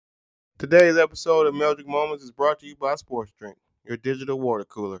Today's episode of Magic Moments is brought to you by Sports Drink, your digital water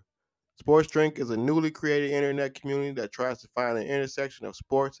cooler. Sports Drink is a newly created internet community that tries to find an intersection of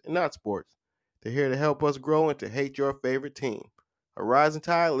sports and not sports. They're here to help us grow and to hate your favorite team. A rising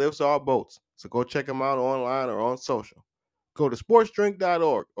tide lifts all boats, so go check them out online or on social. Go to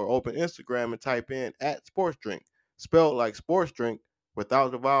sportsdrink.org or open Instagram and type in @sportsdrink, spelled like sports drink without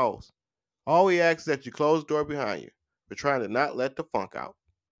the vowels. All we ask is that you close the door behind you. We're trying to not let the funk out.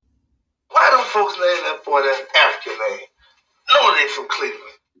 Why don't folks name that boy that African name? No, they from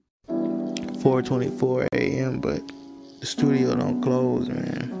Cleveland. 4:24 a.m., but the studio don't close,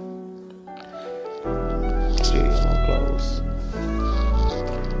 man. Studio don't close.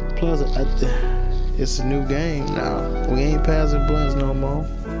 Plus, it's a new game now. We ain't passing blunts no more.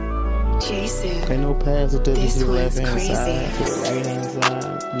 Jason, ain't no passing to this the one's left hand crazy. side, to the right hand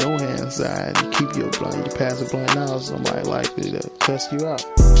side, no hand side. You keep your blunt. You pass a blunt now, somebody likely to cuss you out.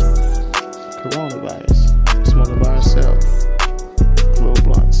 Coronavirus. Smoking by herself. Little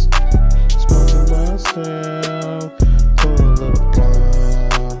blunts. Smoking by herself. Pull a little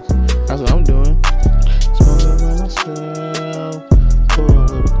blunts. That's what I'm doing. Smoking by myself. Pull a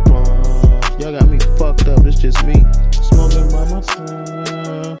little blunts. Y'all got me fucked up. It's just me. Smoking by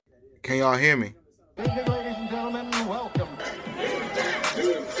myself. Can y'all hear me? Ladies and gentlemen, welcome.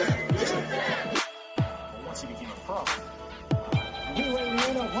 Once he became a pro, he weighed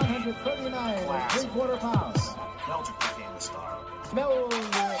in at 139 3/4 pounds. Belgium became the star.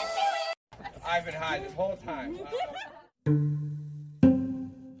 I've been high this whole time.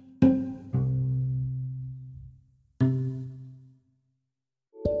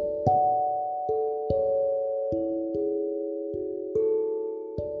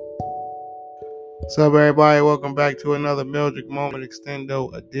 What's up, everybody? Welcome back to another Mildred Moment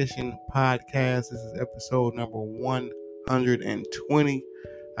Extendo Edition podcast. This is episode number 120.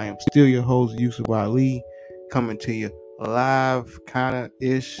 I am still your host, Yusuf Ali, coming to you live, kind of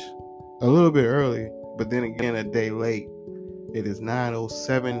ish, a little bit early, but then again, a day late. It is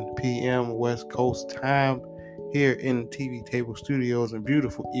 9:07 p.m. West Coast time here in TV Table Studios in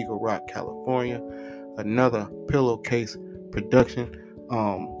beautiful Eagle Rock, California. Another pillowcase production.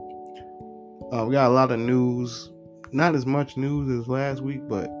 We got a lot of news. Not as much news as last week,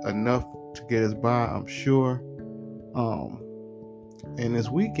 but enough to get us by, I'm sure. And this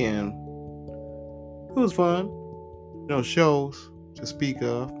weekend, it was fun. No shows to speak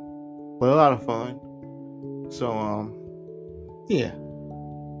of, but a lot of fun. So, yeah.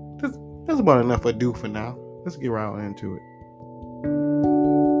 That's about enough ado for now. Let's get right into it.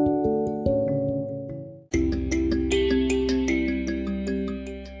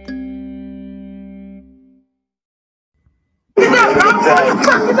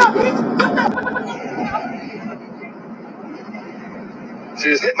 She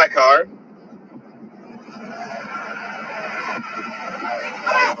just hit my car.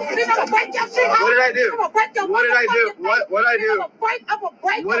 What did I do? What did I do? What did I do?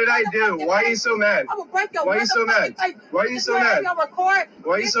 What did I do? Why are you so mad? Why are you so mad? Why are you so mad?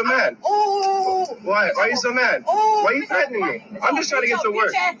 Why are you so mad? Why? Why are you so mad? Why are you threatening me? I'm just trying to get to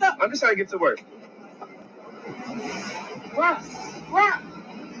work. I'm just trying to get to work.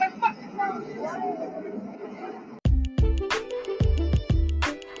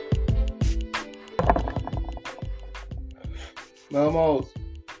 Almost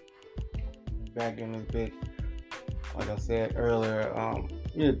back in this bitch. Like I said earlier,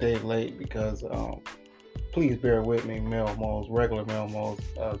 we're a day late because please bear with me, regular Melmos.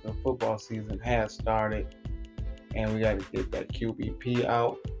 The football season has started, and we got to get that QBP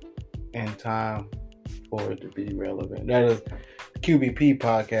out in time for it to be relevant. That is, the QBP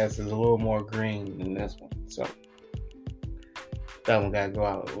podcast is a little more green than this one, so that one got to go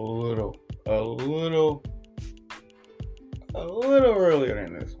out a little earlier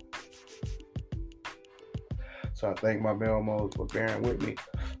than this one. So I thank my Melmos for bearing with me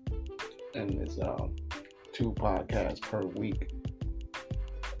in this 2 podcasts per week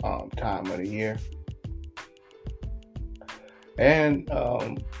time of the year. And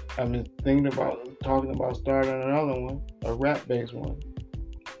I'm just talking about starting another one, a rap-based one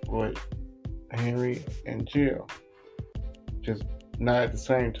with Henry and Jill. Just not at the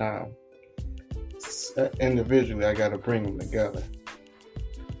same time. Individually, I got to bring them together.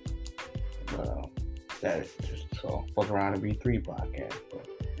 But that is just so fuck around and be 3 podcasts. But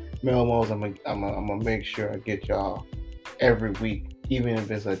Melmos, I'm gonna make sure I get y'all every week, even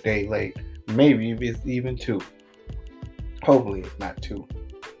if it's a day late. Maybe if it's even 2. Hopefully it's not 2.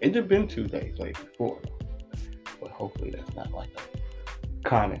 It just been 2 days late before, but hopefully that's not like a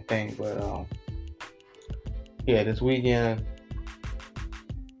common thing. But yeah, this weekend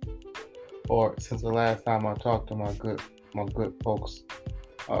or since the last time I talked to my good folks,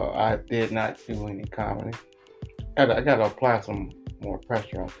 I did not do any comedy. I gotta apply some more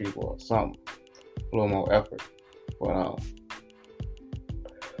pressure on people or something, a little more effort. But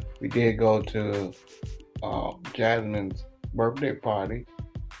we did go to Jasmine's birthday party.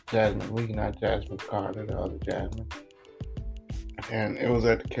 Jasmine Lee, not Jasmine Carter, the other Jasmine. And it was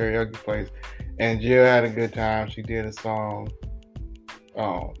at the karaoke place. And Jill had a good time. She did a song.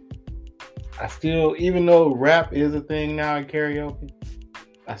 I still, even though rap is a thing now in karaoke,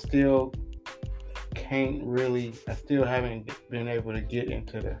 I still haven't been able to get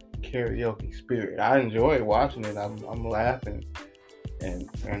into the karaoke spirit. I enjoy watching it. I'm laughing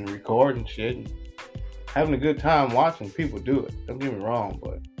and recording shit and having a good time watching people do it. Don't get me wrong,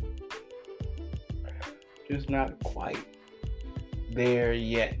 but just not quite there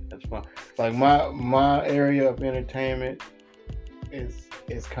yet. That's fine. Like my area of entertainment is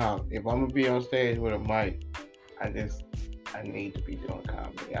comedy. If I'm gonna be on stage with a mic, I need to be doing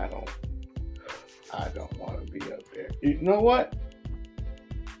comedy. I don't want to be up there. You know what?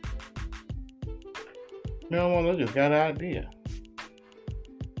 I just got an idea.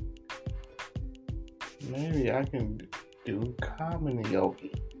 Maybe I can do comedy-oke,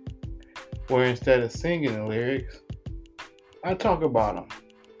 where instead of singing the lyrics, I talk about them.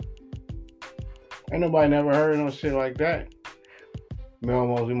 Ain't nobody never heard of no shit like that.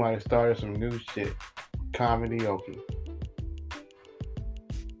 Melmos, we might have started some new shit. Comedy-oke.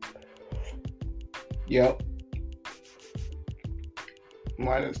 Yep.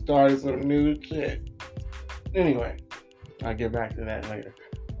 Might have started some new shit. Anyway, I'll get back to that later.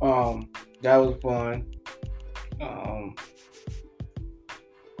 That was fun.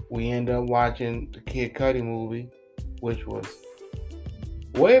 We ended up watching the Kid Cudi movie, which was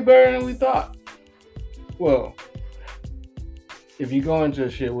way better than we thought. Well, if you go into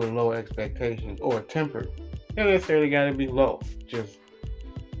shit with low expectations or tempered, it don't necessarily gotta be low, just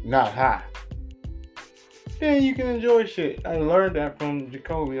not high. Then you can enjoy shit. I learned that from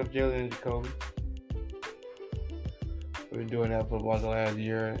Jacoby of Jelly and Jacoby. We've been doing that for about the last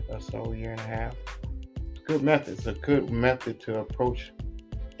year or so, year and a half. It's a good method. It's a good method to approach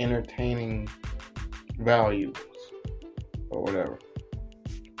entertaining values or whatever.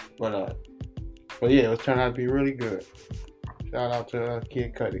 But yeah, it was turning out to be really good. Shout out to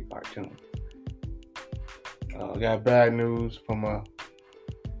Kid Cudi cartoon. Got bad news from my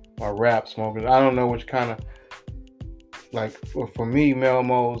rap smokers. I don't know which kind of, like, for me,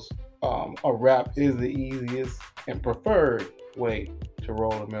 Melmos, a rap is the easiest and preferred way to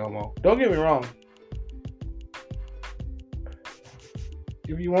roll a Melmo. Don't get me wrong.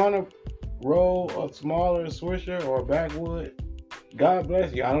 If you want to roll a smaller Swisher or a backwood, God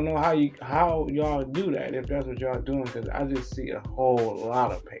bless you. I don't know how y'all do that, if that's what y'all doing, because I just see a whole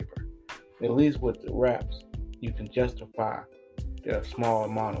lot of paper. At least with the raps, you can justify the small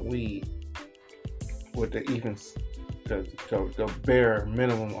amount of weed with the bare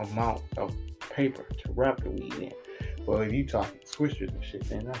minimum amount of paper to wrap the weed in. But if you talking swishers and shit,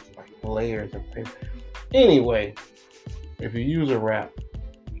 then that's like layers of paper. Anyway, if you use a wrap,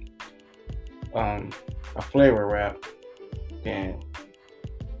 a flavor wrap, then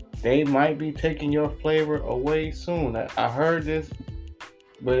they might be taking your flavor away soon. I heard this,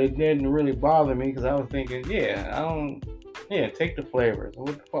 but it didn't really bother me because I was thinking, take the flavors.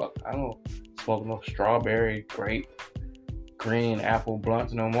 What the fuck? I don't smoke no strawberry, grape, green, apple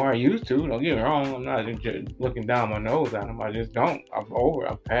blunts no more. I used to. Don't get me wrong. I'm not just looking down my nose at them. I just don't. I'm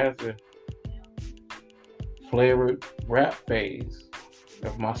past the flavored wrap phase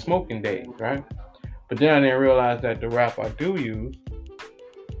of my smoking days, right? But then I didn't realize that the wrap I do use,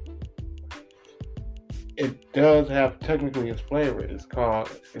 it does have technically its flavor. It's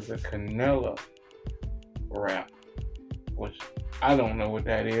a Canela wrap, which I don't know what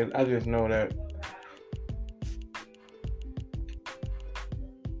that is. I just know that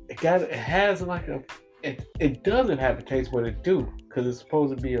it doesn't have a taste, but it do, because it's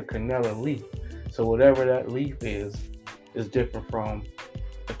supposed to be a Canela leaf. So whatever that leaf is different from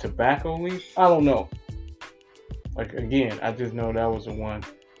a tobacco leaf. I don't know. Like, again, I just know that was the one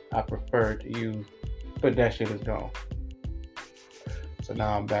I preferred to use, but that shit is gone. So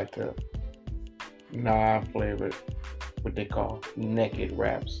now I'm back to non-flavored, what they call naked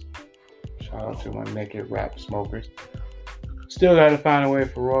wraps. Shout out to my naked wrap smokers. Still got to find a way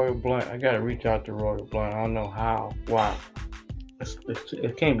for Royal Blunt. I got to reach out to Royal Blunt. I don't know how, why.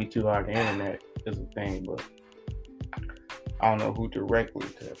 It can't be too hard. The internet is a thing, but I don't know who directly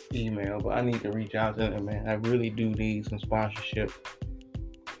to email, but I need to reach out to them, man. I really do need some sponsorship,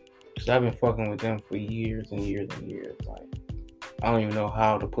 because I've been fucking with them for years and years and years. Like, I don't even know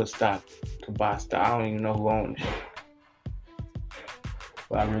how to put stock, to buy stock. I don't even know who owns it.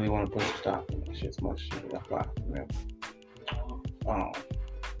 But I really want to put some stock in that shit as much as I buy from them.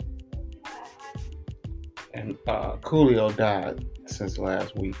 And Coolio died since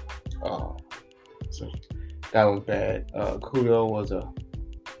last week. So that was bad. Coolio was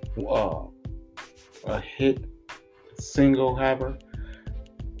a hit single haver,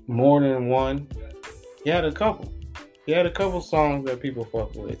 more than one. He had a couple songs that people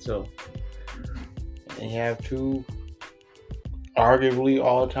fuck with. So, and he have two arguably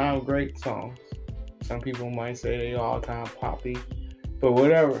all-time great songs. Some people might say they all-time poppy, but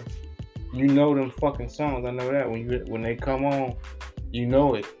whatever. You know them fucking songs. I know that when they come on, you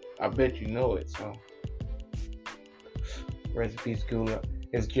know it. I bet you know it. So, rest in peace, Coolio.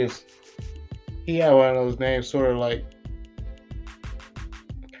 It's just he had one of those names, sort of like,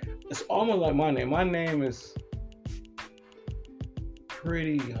 it's almost like my name. My name is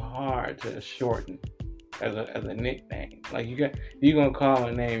pretty hard to shorten as a nickname. Like you're gonna call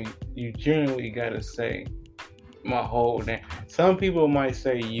my name, you generally gotta say my whole name. Some people might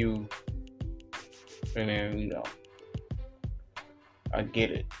say you, and then I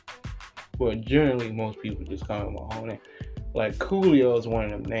get it. But generally, most people just call me my whole name. Like Coolio is one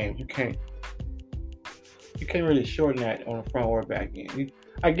of them names. You can't really shorten that on the front or back end.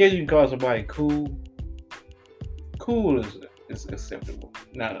 I guess you can call somebody cool. Cool is acceptable.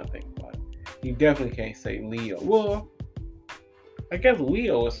 Now that I think about it, you definitely can't say Leo. Well, I guess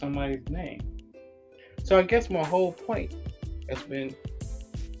Leo is somebody's name. So I guess my whole point has been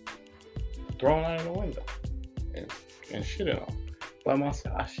thrown out of the window and shitted on by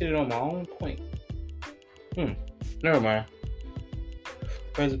myself. I shitted on my own point. Never mind.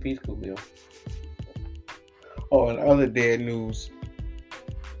 Rest in peace, Coolio. Oh, and other dead news.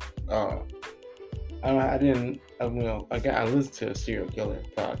 I listened to a serial killer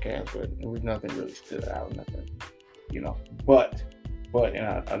podcast, but there was nothing really stood out. Nothing, But in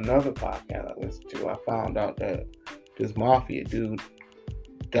another podcast I listened to, I found out that this mafia dude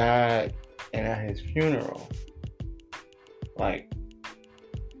died, and at his funeral, like,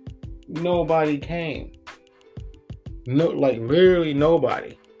 nobody came. No, like literally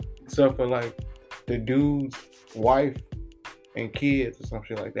nobody, except for like the dude's wife and kids or some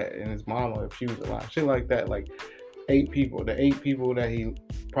shit like that, and his mama if she was alive, shit like that. Like 8 people, the 8 people that he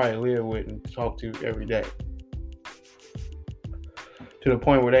probably lived with and talked to every day, to the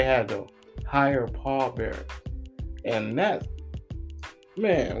point where they had to hire pallbearers. And that,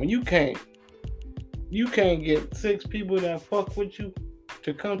 man, when you can't get 6 people that fuck with you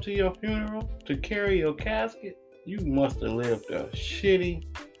to come to your funeral, to carry your casket, you must have lived a shitty,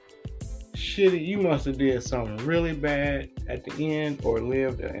 you must have did something really bad at the end, or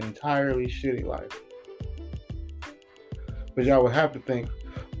lived an entirely shitty life. But y'all would have to think,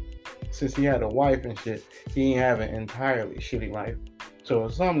 since he had a wife and shit, he didn't have an entirely shitty life. So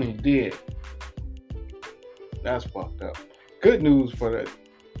it's something he did. That's fucked up. Good news for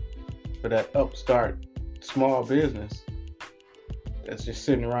that upstart small business that's just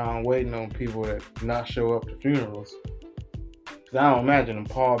sitting around waiting on people that not show up to funerals. Because I don't imagine a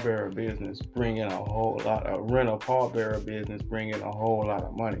pallbearer business bringing a rental pallbearer business bringing a whole lot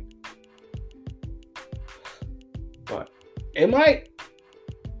of money. But it might.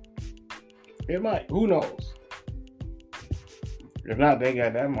 Who knows? If not, they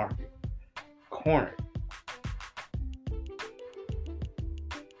got that market cornered.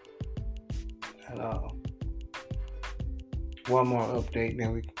 And one more update,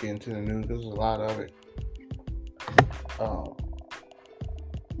 then we can get into the news. There's a lot of it.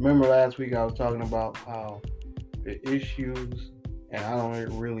 Remember last week I was talking about how the issues, and I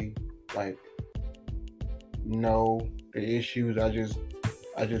don't really know the issues. I just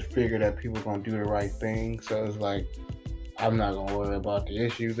figured that people are gonna do the right thing. So it's like, I'm not gonna worry about the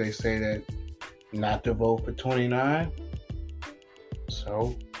issues. They say that not to vote for 29,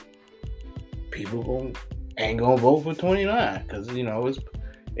 so people ain't gonna vote for 29 because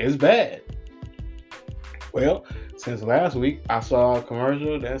it's bad. Well, since last week I saw a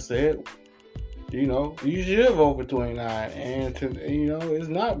commercial that said, you should vote for 29, and it's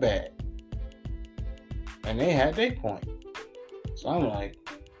not bad, and they had their point. So I'm like,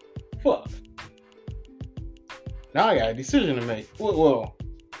 fuck. Now I got a decision to make. Well,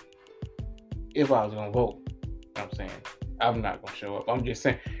 if I was gonna vote, I'm saying I'm not gonna show up. I'm just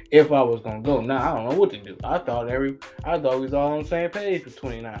saying if I was gonna go. Now I don't know what to do. I thought we was all on the same page for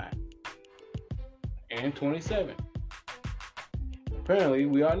 29 and 27. Apparently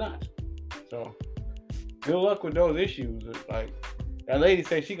we are not. So good luck with those issues. Like, That lady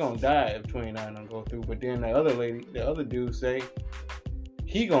say she gonna die if 29 don't go through, but then the other dude say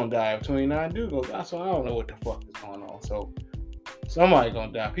he gonna die if 29 do go through. So I don't know what the fuck is going on. So somebody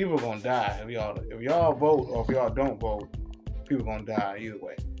gonna die. People gonna die if y'all vote or if y'all don't vote. People gonna die either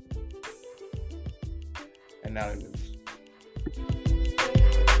way. And now the news.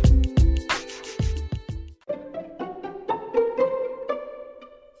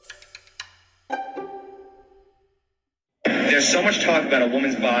 There's so much talk about a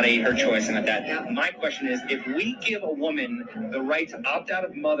woman's body, her choice, and that. My question is, if we give a woman the right to opt out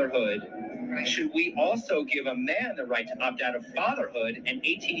of motherhood, should we also give a man the right to opt out of fatherhood and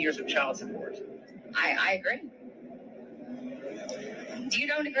 18 years of child support? I agree. You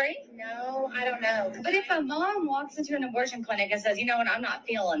don't agree? No, I don't know. But if a mom walks into an abortion clinic and says, you know what, I'm not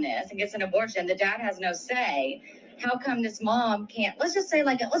feeling this, and gets an abortion, the dad has no say. How come this mom can't, let's just say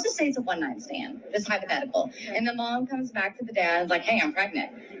it's a one-night stand, just hypothetical. And the mom comes back to the dad and is like, hey, I'm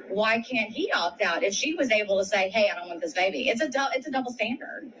pregnant. Why can't he opt out if she was able to say, hey, I don't want this baby? It's a double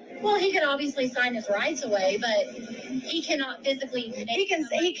standard. Well, he can obviously sign his rights away, but he cannot physically. He can't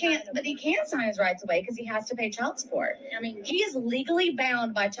sign his rights away because he has to pay child support. I mean, He is legally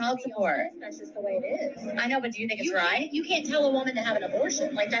bound by child support. That's just the way it is. I know, but do you think it's right? You can't tell a woman to have an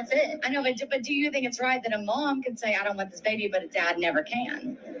abortion. Like, that's it. I know, but do you think it's right that a mom can say, I don't want this baby, but a dad never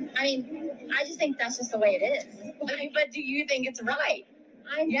can? I mean, I just think that's just the way it is. But do you think it's right?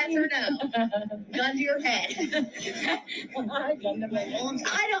 Yes or no? Gun to your head. I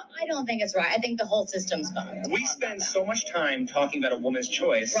don't think it's right. I think the whole system's fucked. We spend so much time talking about a woman's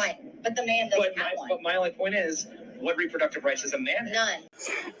choice. Right, but the man doesn't have one. But my only point is, what reproductive rights does a man have? None.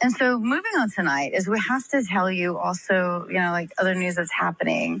 And so moving on tonight is we have to tell you also, like other news that's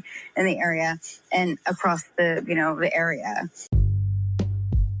happening in the area and across the area.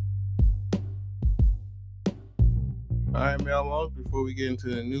 All right, Melmos, before we get into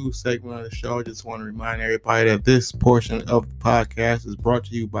the news segment of the show, I just want to remind everybody that this portion of the podcast is brought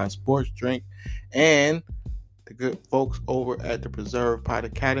to you by Sports Drink and the good folks over at the Preserve Pot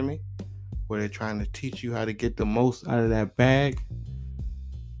Academy, where they're trying to teach you how to get the most out of that bag.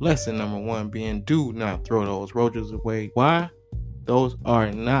 Lesson number 1 being, do not throw those roaches away. Why? Those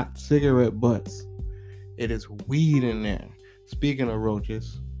are not cigarette butts. It is weed in there. Speaking of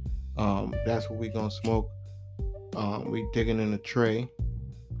roaches, that's what we're going to smoke. We digging in a tray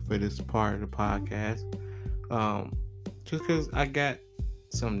for this part of the podcast. Just because I got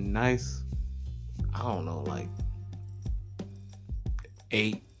some nice, I don't know, like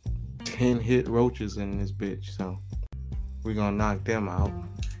 8-10 hit roaches in this bitch. So we're going to knock them out.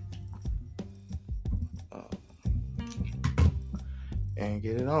 And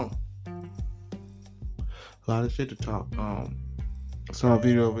get it on. A lot of shit to talk. I saw a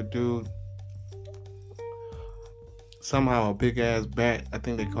video of a dude. Somehow a big ass bat. I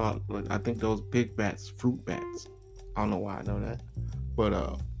think they call it. I think those big bats, fruit bats. I don't know why I know that, but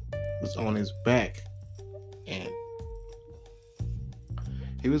was on his back, and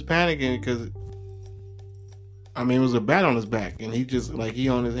he was panicking because it was a bat on his back, and he just he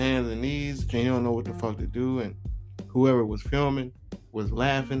on his hands and knees, and he don't know what the fuck to do, and whoever was filming was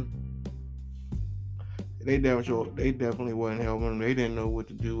laughing. They definitely wasn't helping him. They didn't know what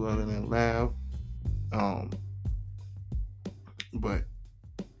to do other than laugh. But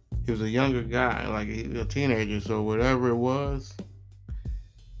he was a younger guy, a teenager, so whatever it was,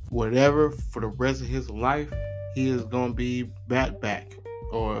 for the rest of his life, he is gonna be back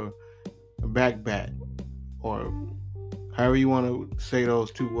or back, or however you want to say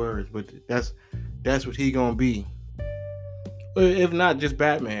those two words, but that's what he gonna be. If not just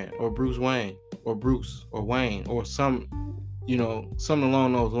Batman or Bruce Wayne or Bruce or Wayne or something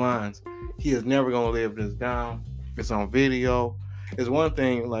along those lines. He is never gonna live this down. It's on video. It's one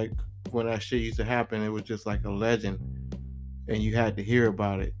thing when that shit used to happen, it was just like a legend and you had to hear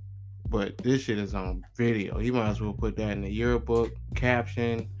about it. But this shit is on video. You might as well put that in the yearbook,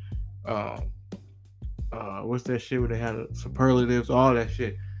 caption, what's that shit where they had superlatives, all that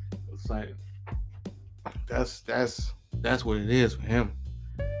shit. It's like that's what it is for him.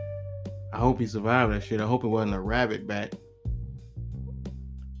 I hope he survived that shit. I hope it wasn't a rabbit bat.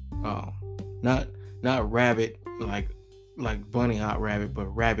 Not rabbit like bunny hot rabbit, but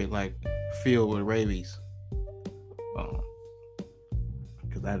rabbit filled with rabies.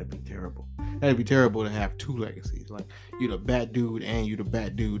 Because that'd be terrible. That'd be terrible to have two legacies. You the bat dude and you the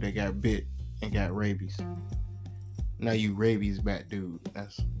bat dude that got bit and got rabies. Now you rabies bat dude.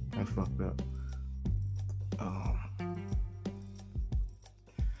 That's fucked up.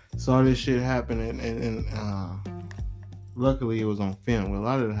 Saw this shit happen and luckily it was on film.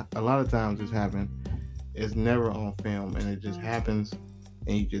 A lot of times this happened It's never on film, and it just happens,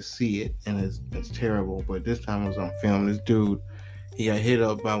 and you just see it, and it's terrible. But this time it was on film. This dude, he got hit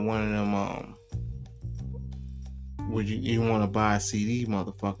up by one of them. Would you want to buy a CD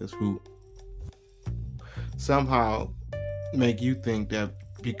motherfuckers who somehow make you think that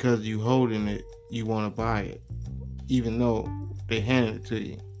because you holding it, you want to buy it, even though they handed it to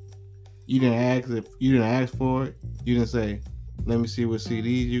you. You didn't ask for it. You didn't say, "Let me see what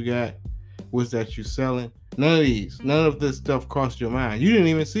CDs you got. What's that you selling?" None of this stuff crossed your mind. You didn't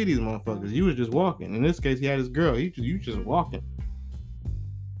even see these motherfuckers. You was just walking. In this case, he had his girl. You just walking,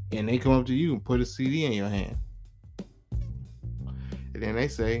 and they come up to you and put a CD in your hand, and then they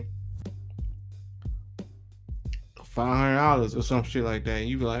say $500 or some shit like that. And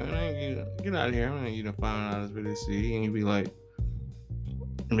you be like, "Get out of here! I'm gonna give you $500 for this CD." And you be like,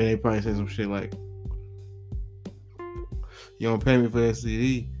 and then they probably say some shit like, "You don't pay me for that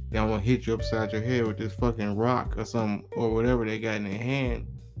CD, then I'm gonna hit you upside your head with this fucking rock or something," or whatever they got in their hand.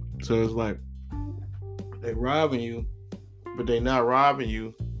 So it's like they robbing you, but they not robbing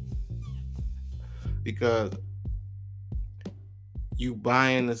you because you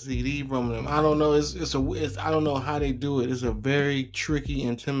buying the CD from them. I don't know. I don't know how they do it. It's a very tricky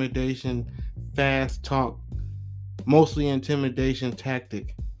intimidation, fast talk, mostly intimidation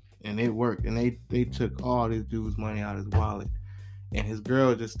tactic, and it worked. And they took all this dude's money out of his wallet, and his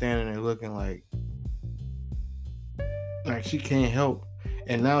girl just standing there looking like she can't help.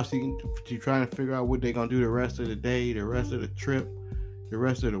 And now she trying to figure out what they gonna do the rest of the day, the rest of the trip, the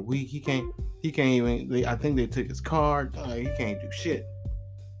rest of the week. He can't even. I think they took his card. He can't do shit.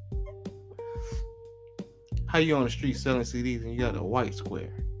 How you on the street selling CDs and you got a white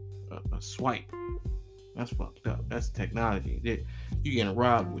square, a swipe? That's fucked up. That's technology. You getting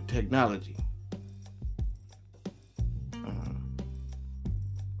robbed with technology.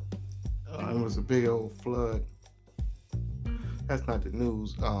 It was a big old flood. That's not the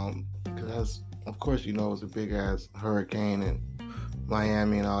news. Because of course it was a big ass hurricane in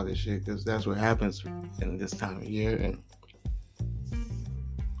Miami and all this shit. Because that's what happens in this time of year. And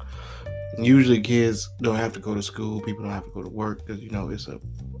usually kids don't have to go to school. People don't have to go to work because it's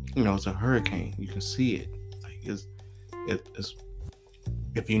a hurricane. You can see it. Like it's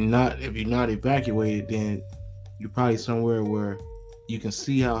if you're not evacuated, then you're probably somewhere where you can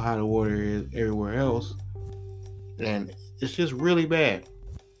see how high the water is everywhere else, and it's just really bad,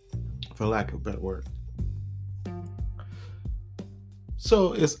 for lack of a better word.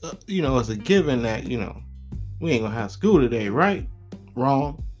 So it's it's a given that we ain't gonna have school today, right?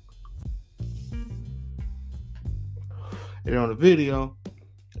 Wrong. And on the video,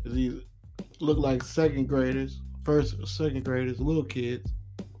 these look like second graders, little kids,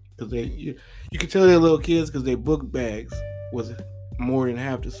 because you can tell they're little kids because their book bags was more than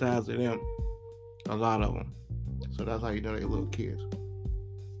half the size of them. A lot of them. So that's how you know they're little kids.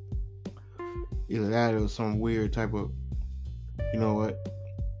 Either that or it was some weird type of, you know what?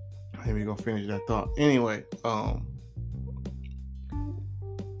 Let me go finish that thought. Anyway,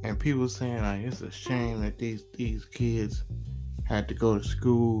 and people saying like it's a shame that these kids had to go to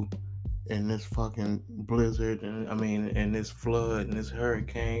school in this fucking blizzard and this flood and this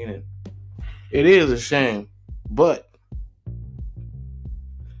hurricane, and it is a shame, but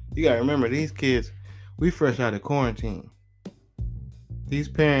you gotta remember these kids, we fresh out of quarantine. These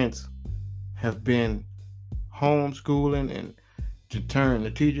parents have been homeschooling and deterring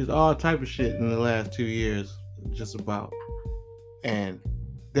the teachers, all type of shit in the last 2 years, just about. And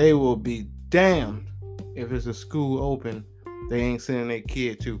they will be damned if it's a school open they ain't sending their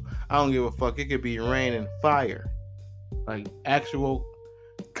kid to. I don't give a fuck. It could be rain and fire. Like actual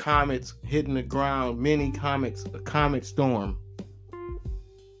comets hitting the ground, mini comets, a comet storm.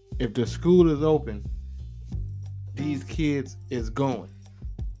 If the school is open, these kids is going.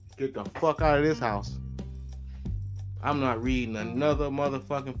 Get the fuck out of this house. I'm not reading another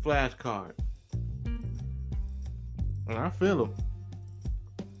motherfucking flashcard. And I feel them.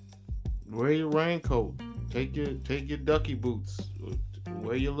 Wear your raincoat. Take your ducky boots.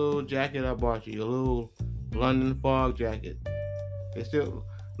 Wear your little jacket I bought you. Your little London fog jacket.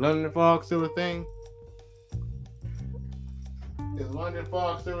 London fog still a thing? Is London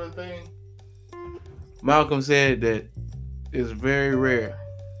fog still a thing? Malcolm said that it's very rare.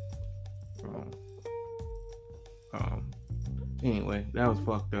 Anyway, that was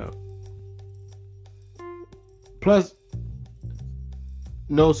fucked up. Plus,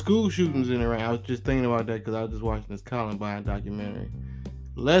 no school shootings in the rain. I was just thinking about that because I was just watching this Columbine documentary.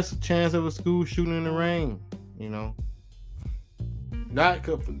 Less chance of a school shooting in the rain, Not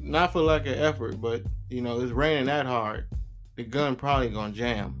for lack of effort, but it's raining that hard. The gun probably gonna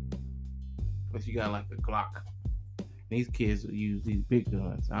jam. Unless you got like a Glock. These kids will use these big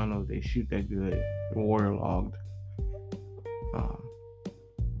guns. I don't know if they shoot that good. They're waterlogged.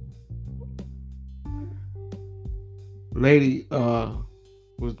 Lady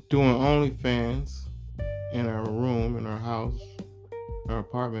was doing OnlyFans in her room, in her house, her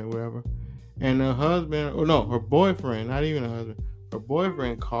apartment, whatever. And her husband, her boyfriend, not even her husband, her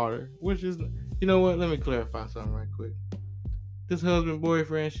boyfriend caught her, which is, you know what? Let me clarify something right quick. This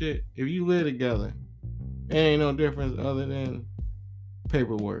husband-boyfriend shit, if you live together, it ain't no difference other than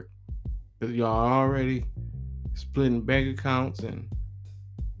paperwork. Because y'all already splitting bank accounts and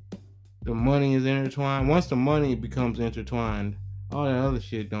the money is intertwined. Once the money becomes intertwined, all that other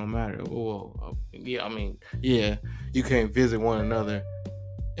shit don't matter. Well, yeah, you can't visit one another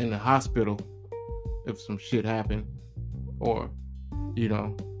in the hospital if some shit happened, or,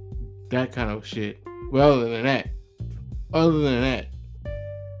 that kind of shit. Well, other than that,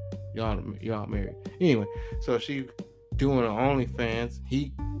 y'all married. Anyway, so she doing her OnlyFans.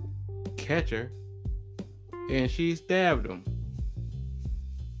 He catch her, and she stabbed him.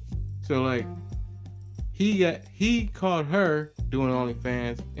 So like, he caught her doing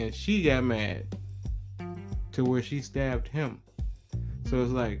OnlyFans, and she got mad to where she stabbed him. So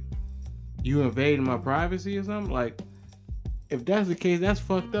it's like, you invading my privacy or something? Like, if that's the case, that's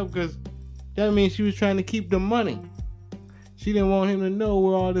fucked up, because that means she was trying to keep the money. She didn't want him to know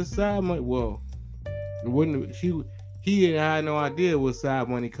where all this side money. Well, he had no idea what side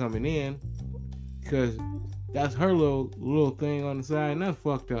money coming in, because that's her little thing on the side, and that's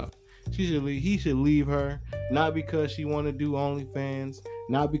fucked up. He should leave her, not because she want to do OnlyFans,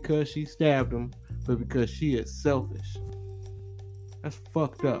 not because she stabbed him, but because she is selfish. That's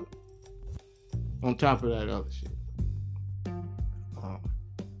fucked up. On top of that other shit.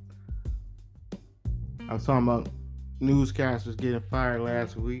 I was talking about newscasters getting fired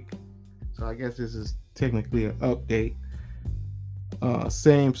last week, so I guess this is technically an update.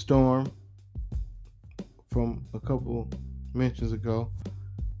 Same storm from a couple mentions ago.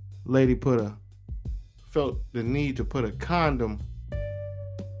 Lady felt the need to put a condom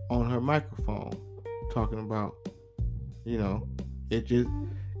on her microphone, talking about, it just,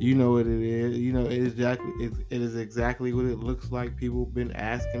 what it is, it is exactly what it looks like. People have been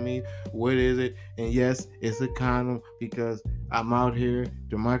asking me, what is it? And yes, it's a condom, because I'm out here,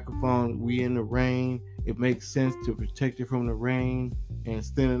 the microphone, we in the rain, it makes sense to protect it from the rain, and it's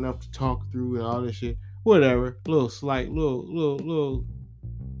thin enough to talk through and all this shit. Whatever, little subtle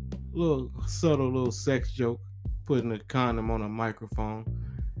little sex joke, putting a condom on a microphone.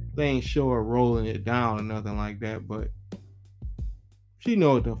 They ain't show her rolling it down or nothing like that, but she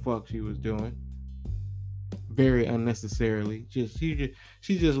know what the fuck she was doing. Very unnecessarily. She's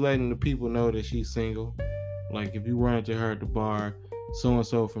just letting the people know that she's single. Like, if you run into her at the bar,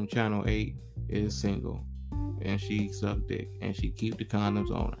 so-and-so from Channel 8 is single, and she suck dick, and she keep the condoms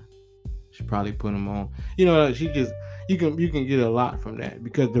on her. She probably put them on. You can get a lot from that,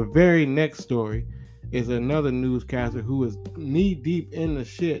 because the very next story is another newscaster who is knee deep in the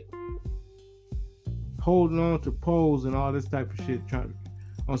shit, holding on to poles and all this type of shit, trying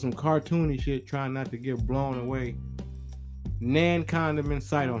on some cartoony shit, trying not to get blown away. Nan condom in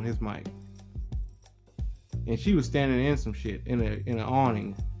sight on his mic, and she was standing in some shit in an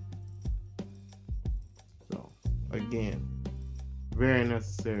awning. So again, very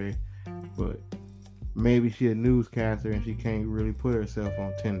necessary, but maybe she a newscaster and she can't really put herself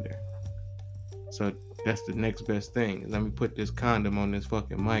on Tinder. So that's the next best thing. Let me put this condom on this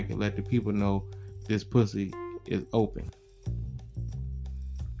fucking mic and let the people know this pussy is open.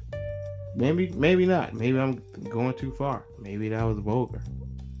 Maybe not. Maybe I'm going too far. Maybe that was vulgar.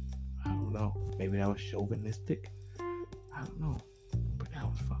 I don't know. Maybe that was chauvinistic. I don't know. But that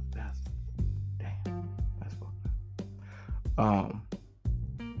was fucked up. Damn. That's fucked up.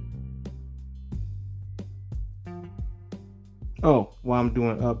 While I'm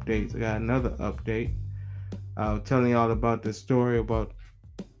doing updates, I got another update. I was telling y'all about this story about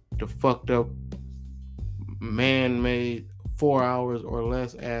the fucked up man-made 4 hours or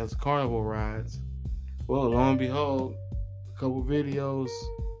less as carnival rides. Well, lo and behold, a couple videos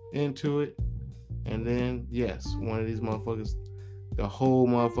into it, and then yes, one of these motherfuckers, the whole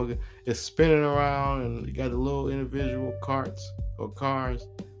motherfucker is spinning around, and you got the little individual carts or cars,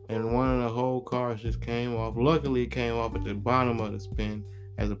 and one of the whole cars just came off. Luckily, it came off at the bottom of the spin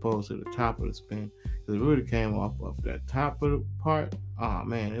as opposed to the top of the spin. Because if it would have came off that top of the part, oh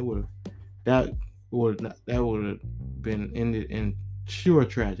man, that would have been ended in sure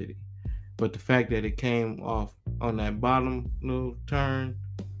tragedy. But the fact that it came off on that bottom little turn,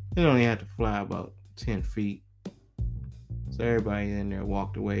 it only had to fly about 10 feet. So everybody in there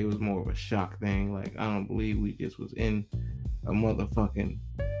walked away. It was more of a shock thing. Like, I don't believe we just was in a motherfucking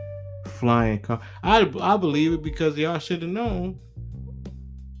flying car. I believe it because y'all should have known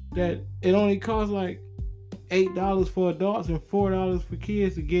that it only costs like $8 for adults and $4 for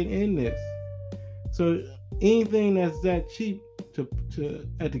kids to get in this. So anything that's that cheap to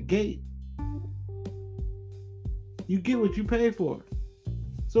at the gate, you get what you pay for.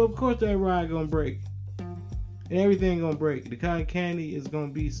 So of course that ride gonna break. And everything gonna break. The cotton candy is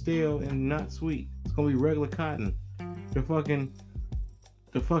gonna be stale and not sweet. It's gonna be regular cotton. The fucking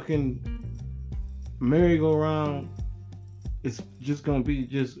merry-go-round is just gonna be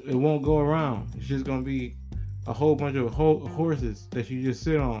it won't go around. It's just gonna be a whole bunch of horses that you just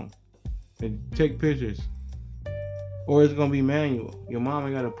sit on and take pictures. Or it's gonna be manual. Your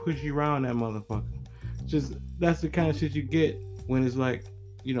mama gotta push you around that motherfucker. That's the kind of shit you get when it's like,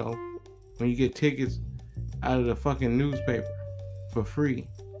 you know, when you get tickets out of the fucking newspaper for free,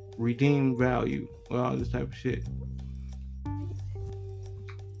 redeem value, all this type of shit.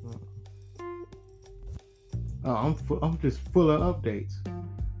 I'm just full of updates.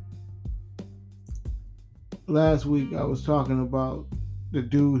 Last week I was talking about the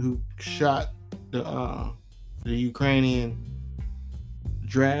dude who shot the Ukrainian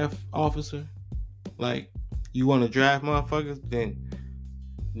draft officer. Like, you want to draft motherfuckers? Then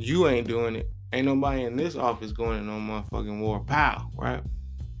you ain't doing it. Ain't nobody in this office going in no motherfucking war. Pow, right?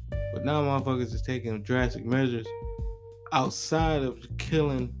 But now motherfuckers is taking drastic measures outside of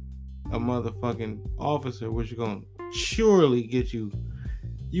killing a motherfucking officer, which is going to surely get you.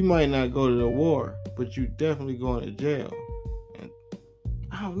 You might not go to the war, but you definitely going to jail. And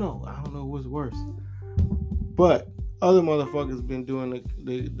I don't know what's worse. But other motherfuckers been doing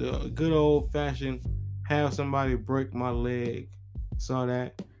the good old fashioned have somebody break my leg. Saw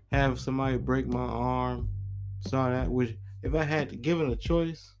that. Have somebody break my arm. Saw that. Which, if I had to give it a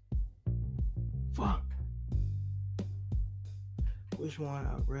choice, fuck. Which one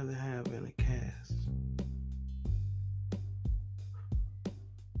I'd rather have in a cast?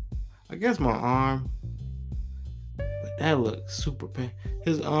 I guess my arm. But that looked super pain.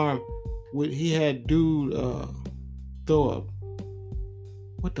 His arm, he had dude throw up.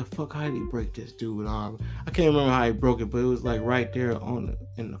 What the fuck? How did he break this dude's arm? I can't remember how he broke it, but it was like right there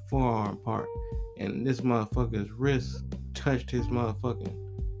in the forearm part. And this motherfucker's wrist touched his motherfucking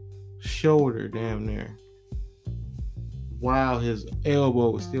shoulder damn near, while his elbow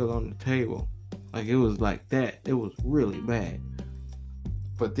was still on the table. Like, it was like that. It was really bad.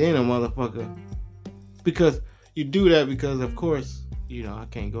 But then a motherfucker, because you do that because, of course, you know, I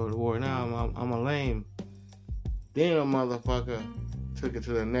can't go to war now. I'm a lame. Then a motherfucker took it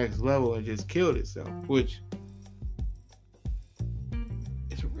to the next level and just killed itself, which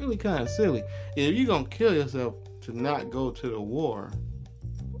is really kind of silly. If you're going to kill yourself to not go to the war,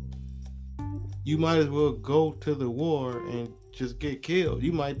 you might as well go to the war and just get killed.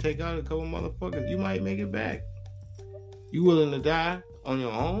 You might take out a couple motherfuckers. You might make it back. You willing to die on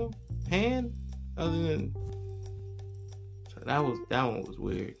your own hand? Other than, so that one was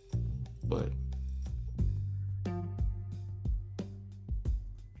weird. But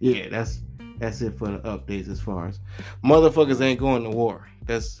yeah, that's it for the updates. As far as motherfuckers ain't going to war.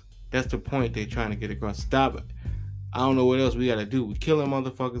 That's the point they're trying to get across. Stop it. I don't know what else we gotta do. We killing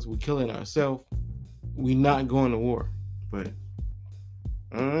motherfuckers. We killing ourselves. We not going to war. But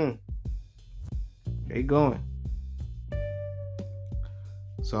they going.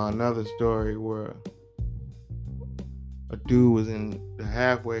 Saw another story where a dude was in the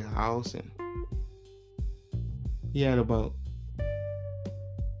halfway house and he had about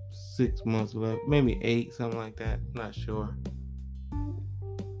 6 months left, maybe 8, something like that. Not sure.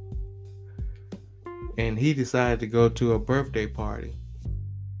 And he decided to go to a birthday party.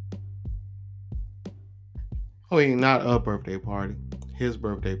 I mean, not a birthday party. His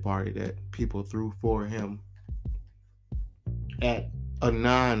birthday party that people threw for him at a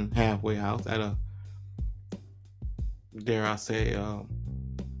non-halfway house, at a, dare I say,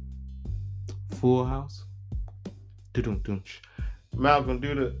 full house. Malcolm,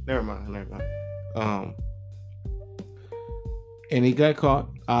 do the, never mind. And he got caught,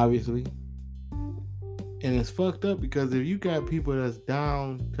 obviously. And it's fucked up because if you got people that's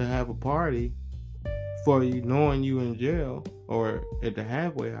down to have a party for you knowing you in jail or at the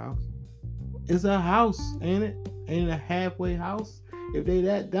halfway house, it's a house, ain't it? Ain't it a halfway house? If they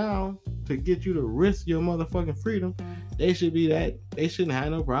that down to get you to risk your motherfucking freedom, they shouldn't have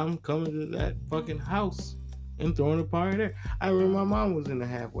no problem coming to that fucking house and throwing a party there. I remember my mom was in the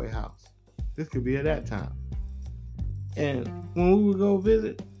halfway house. This could be at that time. And when we would go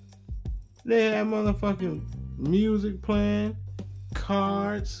visit, they had motherfucking music playing,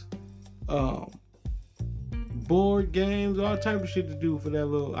 cards, board games, all type of shit to do for that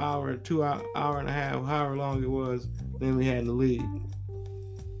little hour, 2 hour, hour and a half, however long it was. Then we had in the league.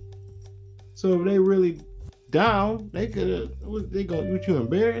 So if they really down, they could have. They gonna get you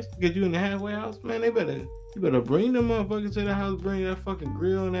embarrassed? Get you in the halfway house, man? You better bring them motherfuckers to the house. Bring that fucking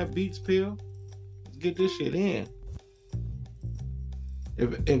grill and that Beats pill. Let's get this shit in.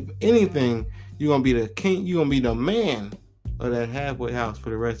 If anything, you're gonna be the king. You're gonna be the man of that halfway house for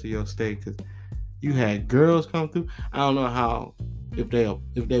the rest of your stay, because you had girls come through. I don't know how if they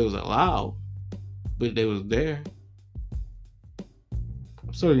was allowed, but they was there.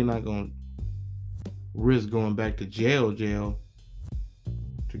 I'm certainly not gonna risk going back to jail to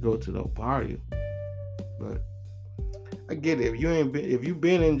go to the party. But I get it. If you've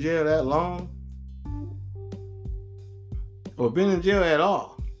been in jail that long, or been in jail at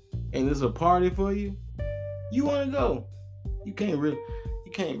all, and it's a party for you, you want to go. You can't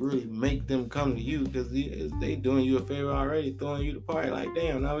really make them come to you, because they doing you a favor already, throwing you the party. Like,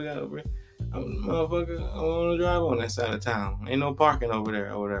 damn, now we gotta bring motherfucker. I want to drive on that side of town. Ain't no parking over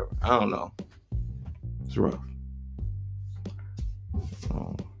there or whatever. I don't know. It's rough.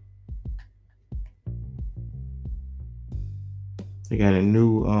 They got a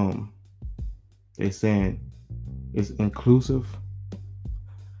new they saying it's inclusive.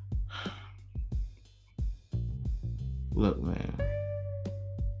 Look, man.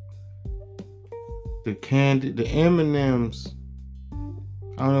 The M&Ms,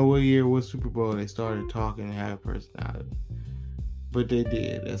 I don't know what year, what Super Bowl they started talking and having personality, but they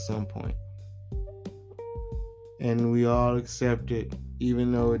did at some point. And we all accepted,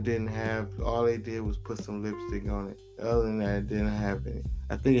 even though it didn't have, all they did was put some lipstick on it. Other than that, it didn't have any.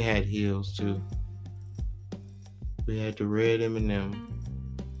 I think it had heels too. We had the red M&M.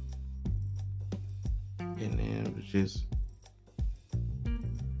 And then it was just,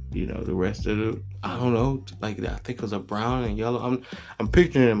 the rest of the, I don't know, like I think it was a brown and yellow. I'm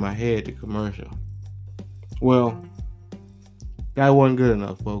picturing it in my head, the commercial. Well, that wasn't good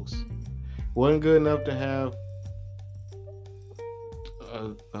enough, folks. Wasn't good enough to have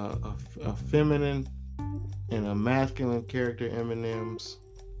a feminine and a masculine character M&Ms.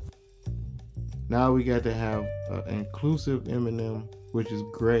 Now we got to have an inclusive M&M, which is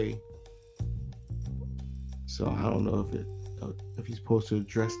gray. So I don't know if he's supposed to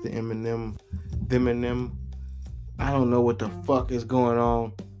address the M&M, them and them. I don't know what the fuck is going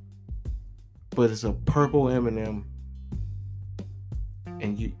on, but it's a purple M&M,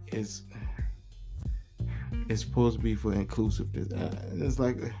 and it's supposed to be for inclusive. It's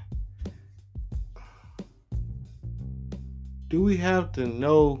like, do we have to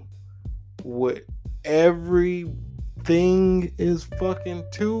know what everything is fucking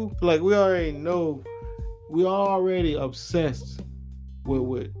to? Like, we already know. We already obsessed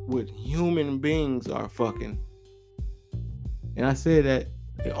with what human beings are fucking. And I say that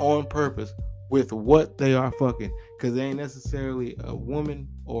on purpose, with what they are fucking. Because they ain't necessarily a woman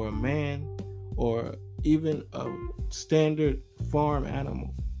or a man or even a standard farm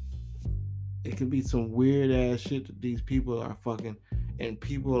animal. It could be some weird ass shit that these people are fucking. And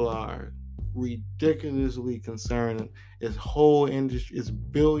people are ridiculously concerned. It's whole industry, it's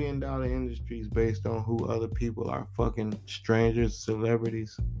billion-dollar industries based on who other people are fucking, strangers,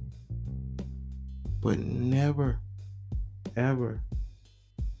 celebrities. But never, ever,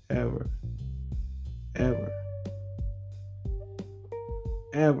 ever, ever,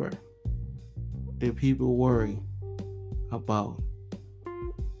 ever did people worry about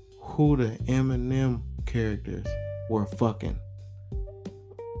who the M&M characters were fucking,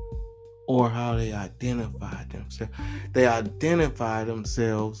 or how they identified themselves. They identify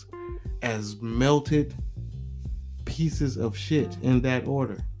themselves as melted pieces of shit in that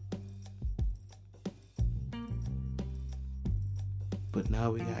order. But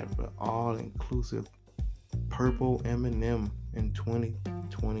now we have an all-inclusive purple M&M in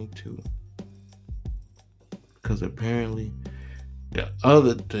 2022. Because apparently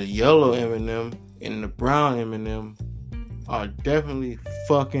the yellow M&M and the brown M&M are definitely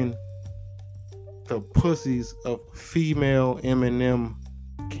fucking the pussies of female M&M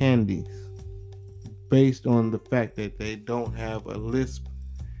candies, based on the fact that they don't have a lisp,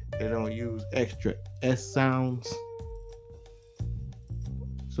 they don't use extra S sounds.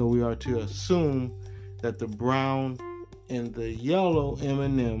 So we are to assume that the brown and the yellow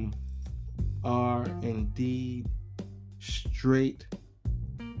M&M are indeed straight,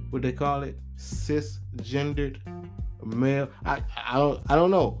 what they call it, cisgendered male. I don't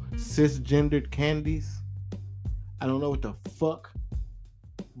know, cisgendered candies. I don't know what the fuck.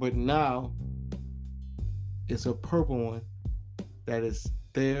 But now it's a purple one that is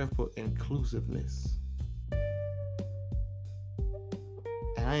there for inclusiveness.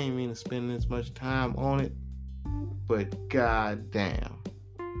 And I ain't mean to spend this much time on it, but goddamn.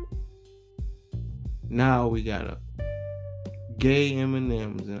 Now we got a gay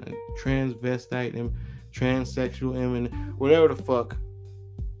M&Ms and a transvestite and transsexual M&M, whatever the fuck.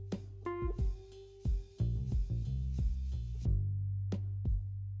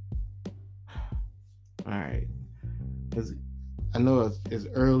 Alright. I know it's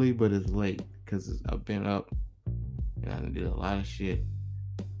early, but it's late because I've been up and I did a lot of shit.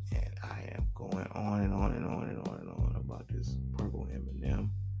 And I am going on and on and on and on and on about this purple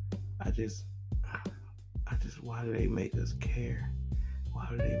M&M. I just, why do they make us care? Why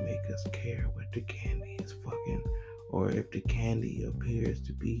do they make us care what the candy is fucking, or if the candy appears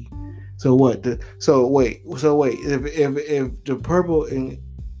to be? So what? So wait. If the purple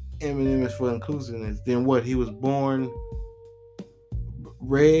M&M is for inclusiveness, then what? He was born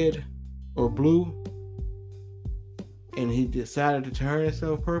red or blue, and he decided to turn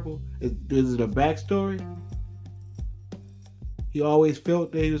himself purple. Is it a backstory? He always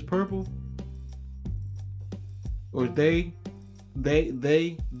felt that he was purple, or them.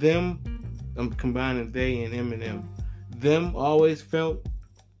 I'm combining they and M&M. Them always felt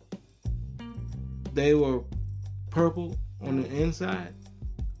they were purple on the inside.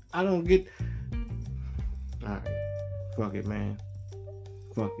 I don't get. All right, fuck it, man.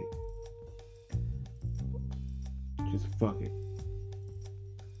 Fuck it. Just fuck it.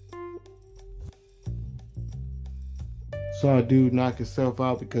 Saw a dude knock himself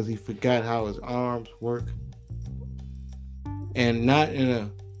out because he forgot how his arms work. And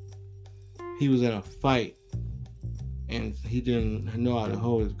he was in a fight and he didn't know how to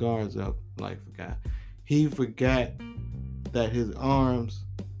hold his guards up. He forgot that his arms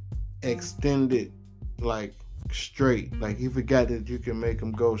extended like straight. Like he forgot that you can make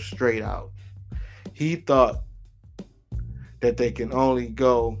them go straight out. He thought that they can only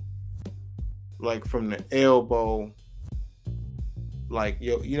go like from the elbow, like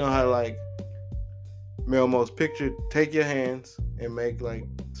you know how like Melmo's picture, take your hands and make like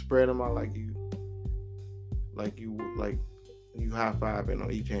spread them out like you high fiving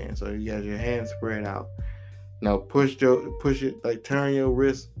on each hand. So you got your hands spread out. Now push it, like turn your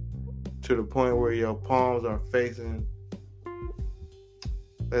wrist to the point where your palms are facing.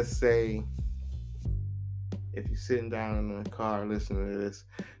 Let's say if you're sitting down in the car listening to this,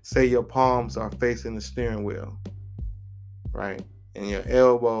 say your palms are facing the steering wheel, right? And your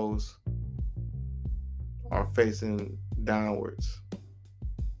elbows are facing downwards.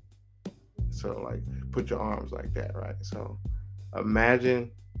 So like put your arms like that, right? So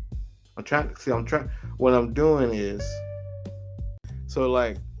imagine what I'm doing is, so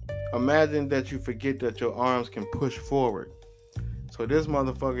like imagine that you forget that your arms can push forward. So this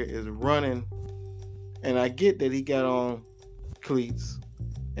motherfucker is running, and I get that he got on cleats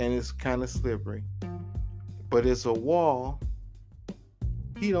and it's kind of slippery, but it's a wall.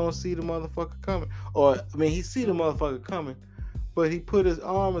 He don't see the motherfucker coming. Or, I mean, he see the motherfucker coming, but he put his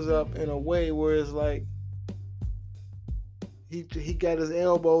arms up in a way where it's like he got his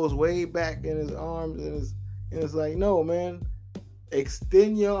elbows way back in his arms, and it's like, no, man,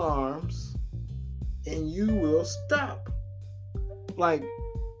 extend your arms and you will stop. Like,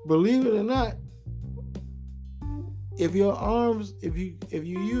 believe it or not, if you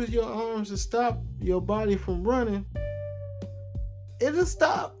use your arms to stop your body from running, it'll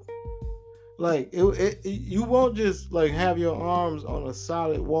stop. Like you won't just like have your arms on a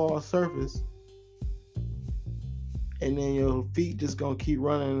solid wall surface and then your feet just gonna keep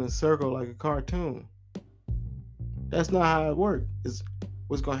running in a circle like a cartoon. That's not how it works.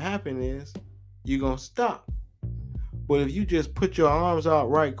 What's gonna happen is you're gonna stop. But if you just put your arms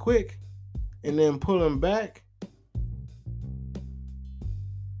out right quick and then pull them back,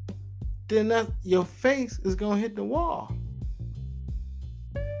 then your face is gonna hit the wall.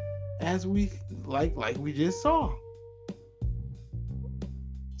 As we like we just saw.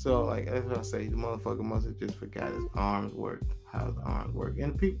 So like as I say, the motherfucker must have just forgot his arms work, how his arms work.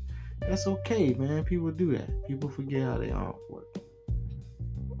 And people, that's okay, man. People do that. People forget how their arms work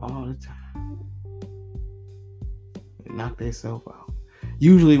all the time. They knock themselves out.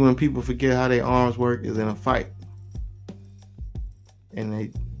 Usually when people forget how their arms work is in a fight.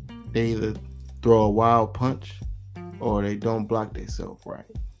 And they either throw a wild punch or they don't block themselves right.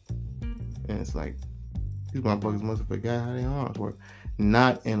 And it's like, these motherfuckers must have forgot how their arms work.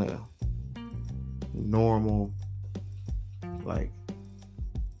 Not in a normal, like,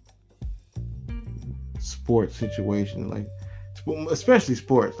 sport situation. Like, especially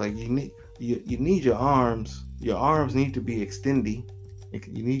sports. Like, you you need your arms. Your arms need to be extendy.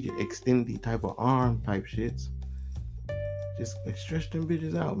 You need your extendy type of arm type shits. Just stretch them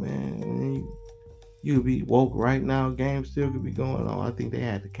bitches out, man. And then you'll be woke right now. Game still could be going on. I think they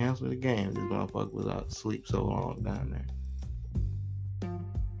had to cancel the game. This motherfucker was out to sleep so long down there.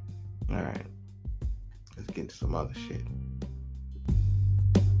 All right, let's get into some other shit.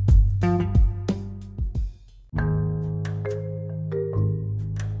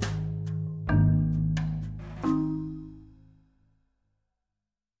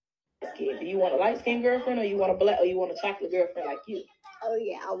 Do you want a light-skinned girlfriend, or you want a black, or you want a chocolate girlfriend like you? Oh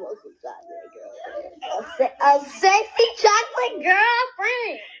yeah, I want some chocolate girlfriend. A sexy chocolate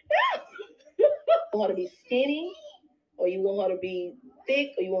girlfriend. You want her to be skinny, or you want her to be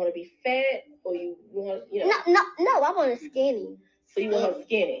thick, or you want her to be fat, or you want, you know? No, I want a skinny. So you want her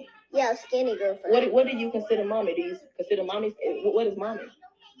skinny? Yeah, a skinny girlfriend. What do you consider mommy? Do you consider mommy? What is mommy?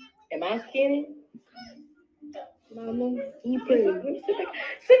 Am I skinny? Mama, you pretty.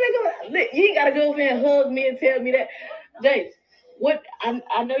 Sit back. You ain't gotta go over and hug me and tell me that. Jace, what?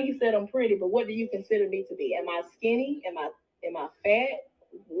 I know you said I'm pretty, but what do you consider me to be? Am I skinny? Am I fat?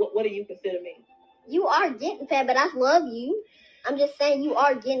 What do you consider me? You are getting fat, but I love you. I'm just saying you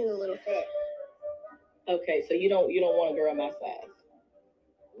are getting a little fat. Okay, so you don't want a girl my size.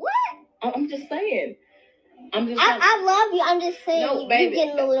 What? I'm just saying. I love you. I'm just saying no, you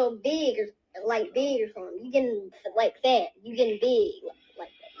getting a little big or something. You getting like fat. You getting big like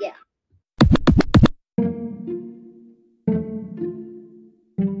that. Yeah.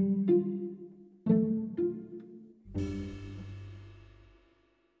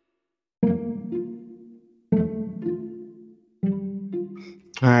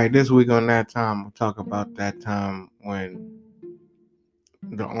 All right, this week on That Time, we'll talk about that time when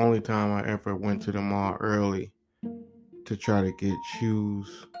the only time I ever went to the mall early to try to get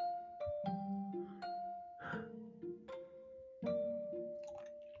shoes.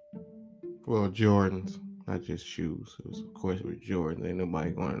 Well, Jordans, not just shoes. It was, of course, it was Jordans. Ain't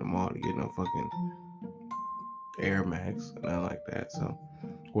nobody going to the mall to get no fucking Air Max, nothing like that. So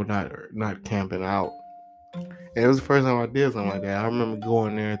we're not camping out. And it was the first time I did something like that. I remember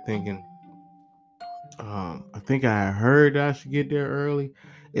going there thinking, I think I heard I should get there early.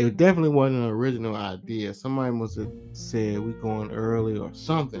 It definitely wasn't an original idea. Somebody must have said we going early or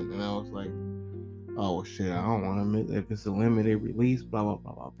something, and I was like, oh shit, I don't want to miss if it's a limited release, blah blah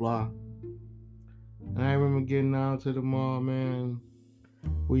blah blah blah. And I remember getting out to the mall, man.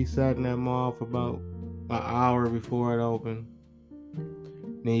 We sat in that mall for about an hour before it opened.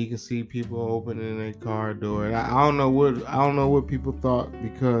 Then you can see people opening their car door. And I don't know what people thought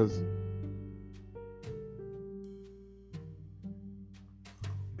because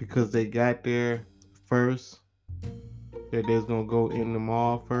they got there first. That they was gonna go in the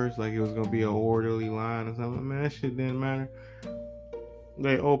mall first, like it was gonna be an orderly line or something. Man, that shit didn't matter.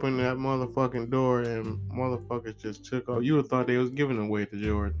 They opened that motherfucking door and motherfuckers just took off. You would have thought they was giving away to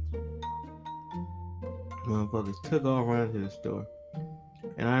Jordans. Motherfuckers took off running to the store.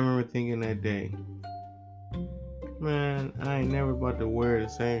 And I remember thinking that day, man, I ain't never about to wear the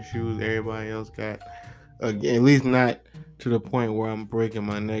same shoes everybody else got. Again, at least not to the point where I'm breaking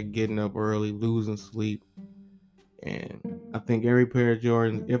my neck, getting up early, losing sleep. And I think every pair of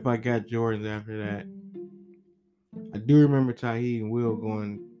Jordans, if I got Jordans after that, I do remember Tahid and Will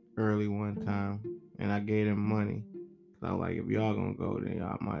going early one time, and I gave them money. So I was like, if y'all gonna go, then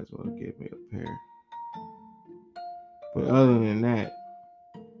y'all might as well give me a pair. But other than that,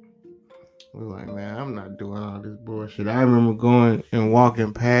 we were like, man, I'm not doing all this bullshit. I remember going and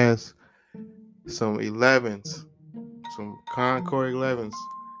walking past some 11s, some Concord 11s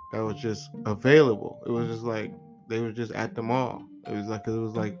that was just available. It was just like they were just at the mall. It was like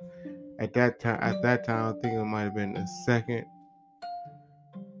at that time, I think it might have been the second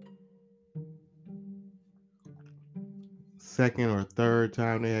or third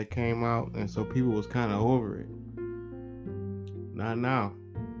time they had came out, and so people was kind of over it. Not now.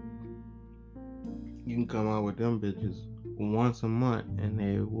 You can come out with them bitches once a month, and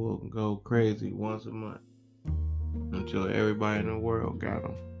they will go crazy once a month until everybody in the world got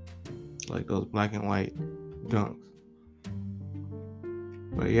them, like those black and white dunks.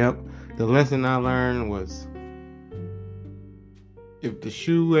 But yep, the lesson I learned was, if the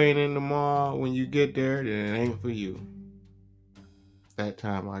shoe ain't in the mall when you get there, then it ain't for you. That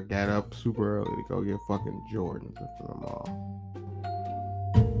time I got up super early to go get fucking Jordans from the mall.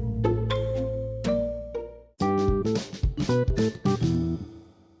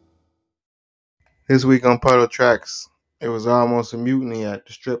 This week on Puddle Tracks, it was almost a mutiny at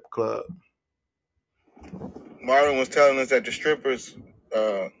the strip club. Marlon was telling us that the strippers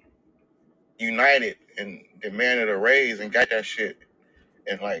united and demanded a raise and got that shit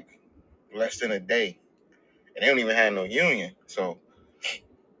in like less than a day. And they don't even have no union. So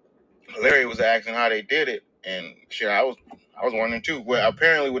Larry was asking how they did it, and shit, I was wondering too. Well,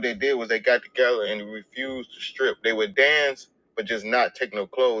 apparently what they did was they got together and refused to strip. They would dance, but just not take no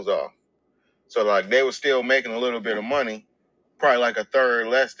clothes off. So like they were still making a little bit of money, probably like a third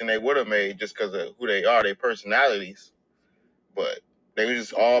less than they would have made just because of who they are, their personalities. But they were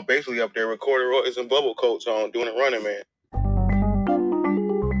just all basically up there with corduroys and bubble coats on doing a Running Man.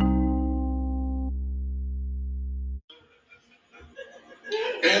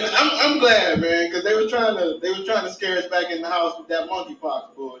 And I'm glad, man, because they were trying to scare us back in the house with that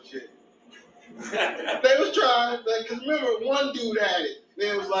monkeypox bullshit. They was trying, because remember, one dude had it, and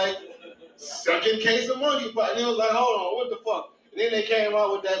it was like, second case of monkeypox, and it was like, hold on, what the fuck? And then they came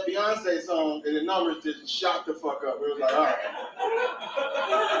out with that Beyonce song, and the numbers just shot the fuck up. It was like, all right.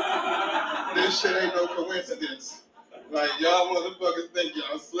 This shit ain't no coincidence. Like, y'all motherfuckers think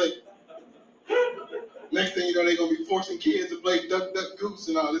y'all slick. Next thing you know, they gonna be forcing kids to play Duck, Duck, Goose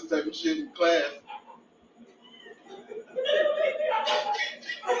and all this type of shit in class.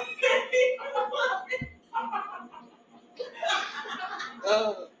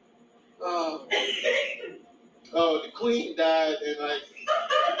 The queen died, and like,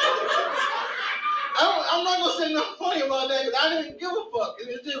 I'm not gonna say nothing funny about that because I didn't give a fuck.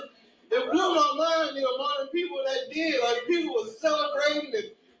 It blew my mind the amount of people that did. Like, people were celebrating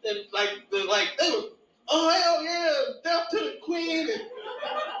and they were, oh hell yeah, death to the queen and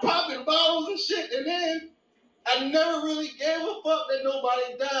popping bottles and shit. And then I never really gave a fuck that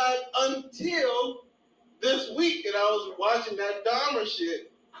nobody died until this week, and I was watching that Dahmer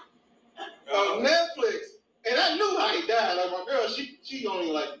shit on Netflix. And I knew how he died. Like, my girl, she only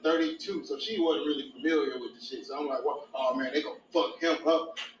like 32, so she wasn't really familiar with the shit. So I'm like, well, oh man, they gonna fuck him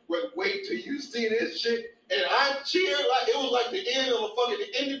up. Wait till you see this shit. And I cheered like it was like the end of a fucking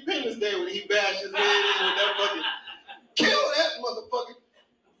Independence Day when he bashed his head in with that fucking, kill that motherfucker,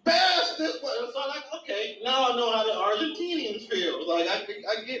 bash this one. So I'm like, okay, now I know how the Argentinians feel. Like, I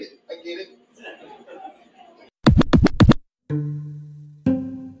get it. I get it.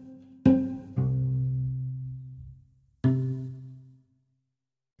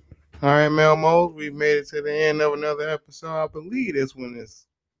 All right, Melmos, we've made it to the end of another episode. I believe this one is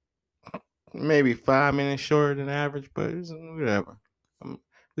maybe 5 minutes shorter than average, but it's whatever.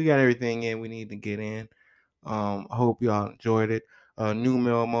 We got everything in we need to get in. I hope y'all enjoyed it. New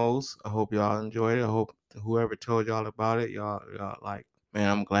Melmos, I hope y'all enjoyed it. I hope whoever told y'all about it, y'all like, man,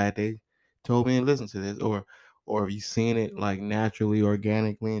 I'm glad they told me to listen to this. Or if you seen it like naturally,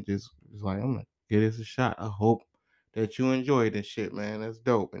 organically, and just like, I'm gonna give this a shot. I hope that you enjoyed this shit, man. That's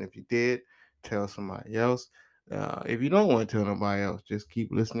dope. And if you did, tell somebody else. If you don't want to tell nobody else, just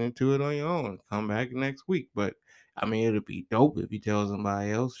keep listening to it on your own. Come back next week. But I mean, it'll be dope if you tell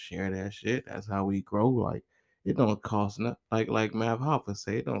somebody else, share that shit. That's how we grow. Like, it don't cost nothing. Like Mav Hoffa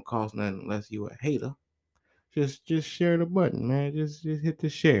say, it don't cost nothing unless you a hater. Just share the button, man. Just hit the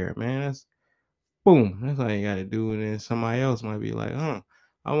share, man. That's boom. That's all you gotta do. And then somebody else might be like,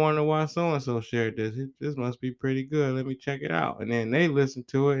 I wonder why so-and-so shared this. This must be pretty good. Let me check it out. And then they listen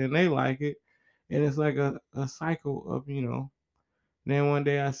to it and they like it. And it's like a cycle of, then one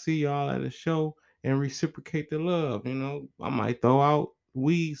day I see y'all at a show and reciprocate the love. I might throw out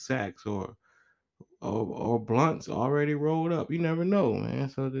weed sacks or blunts already rolled up. You never know, man.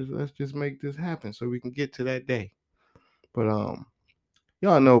 So let's just make this happen so we can get to that day. But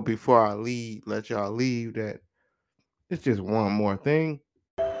y'all know before I let y'all leave that it's just one more thing.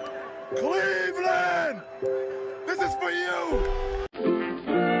 Cleveland! This is for you!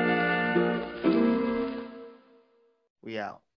 We out.